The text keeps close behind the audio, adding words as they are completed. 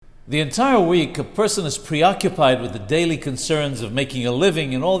The entire week, a person is preoccupied with the daily concerns of making a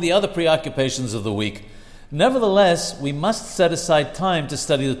living and all the other preoccupations of the week. Nevertheless, we must set aside time to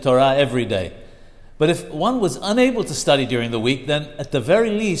study the Torah every day. But if one was unable to study during the week, then at the very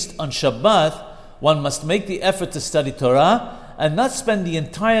least, on Shabbath, one must make the effort to study Torah and not spend the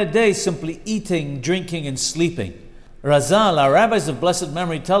entire day simply eating, drinking, and sleeping. Razal, our rabbis of blessed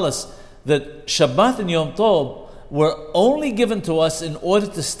memory, tell us that Shabbat and Yom Tov were only given to us in order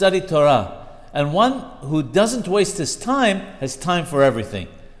to study Torah. And one who doesn't waste his time has time for everything.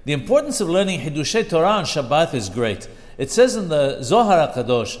 The importance of learning Hidushei Torah on Shabbat is great. It says in the Zohar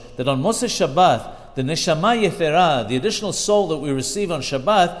HaKadosh that on Moshe Shabbat, the Neshama Yefera, the additional soul that we receive on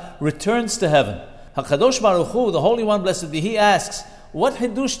Shabbat, returns to heaven. HaKadosh Baruch Hu, the Holy One, blessed be He, asks, "What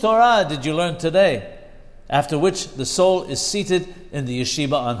Hidush Torah did you learn today?" After which the soul is seated in the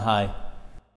yeshiva on high.